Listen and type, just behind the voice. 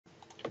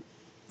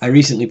I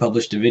recently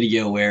published a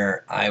video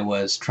where I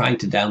was trying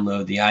to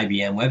download the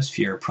IBM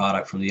WebSphere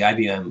product from the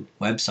IBM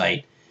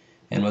website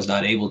and was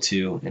not able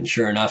to. And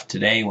sure enough,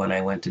 today when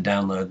I went to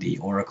download the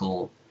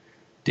Oracle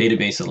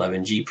Database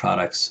 11G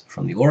products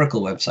from the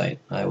Oracle website,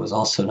 I was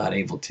also not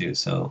able to.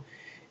 So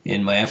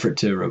in my effort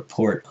to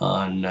report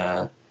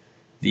on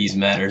these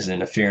matters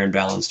in a fair and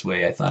balanced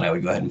way, I thought I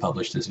would go ahead and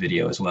publish this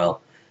video as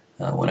well.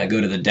 When I go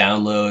to the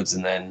downloads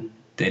and then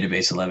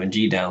Database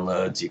 11G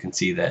downloads, you can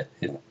see that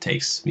it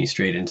takes me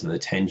straight into the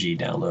 10G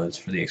downloads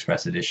for the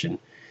Express Edition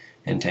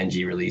and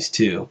 10G Release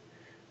 2.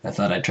 I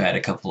thought I'd try it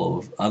a couple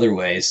of other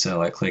ways,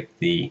 so I clicked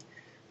the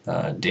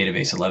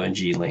Database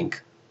 11G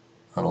link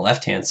on the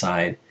left-hand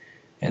side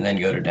and then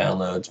go to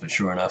downloads, but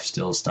sure enough,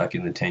 still stuck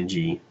in the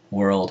 10G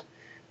world.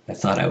 I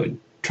thought I would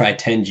try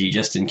 10G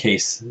just in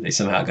case they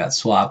somehow got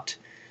swapped,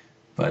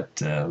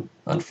 but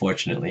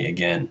unfortunately,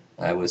 again,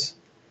 I was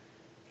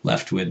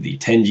left with the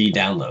 10G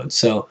download.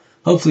 So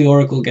hopefully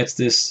Oracle gets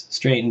this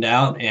straightened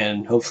out,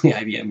 and hopefully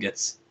IBM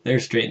gets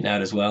theirs straightened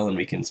out as well, and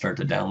we can start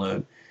to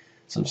download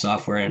some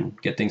software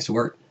and get things to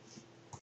work.